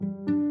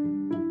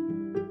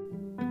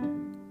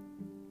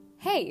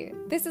Hey,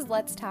 this is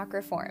Let's Talk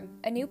Reform,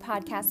 a new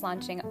podcast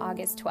launching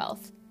August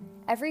 12th.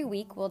 Every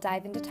week, we'll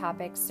dive into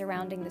topics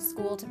surrounding the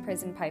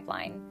school-to-prison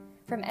pipeline,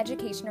 from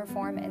education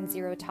reform and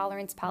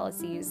zero-tolerance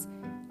policies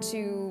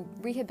to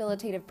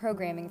rehabilitative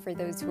programming for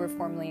those who are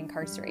formerly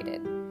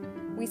incarcerated.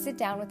 We sit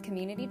down with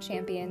community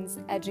champions,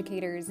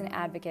 educators, and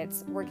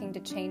advocates working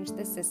to change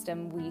the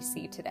system we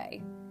see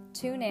today.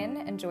 Tune in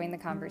and join the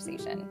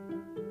conversation.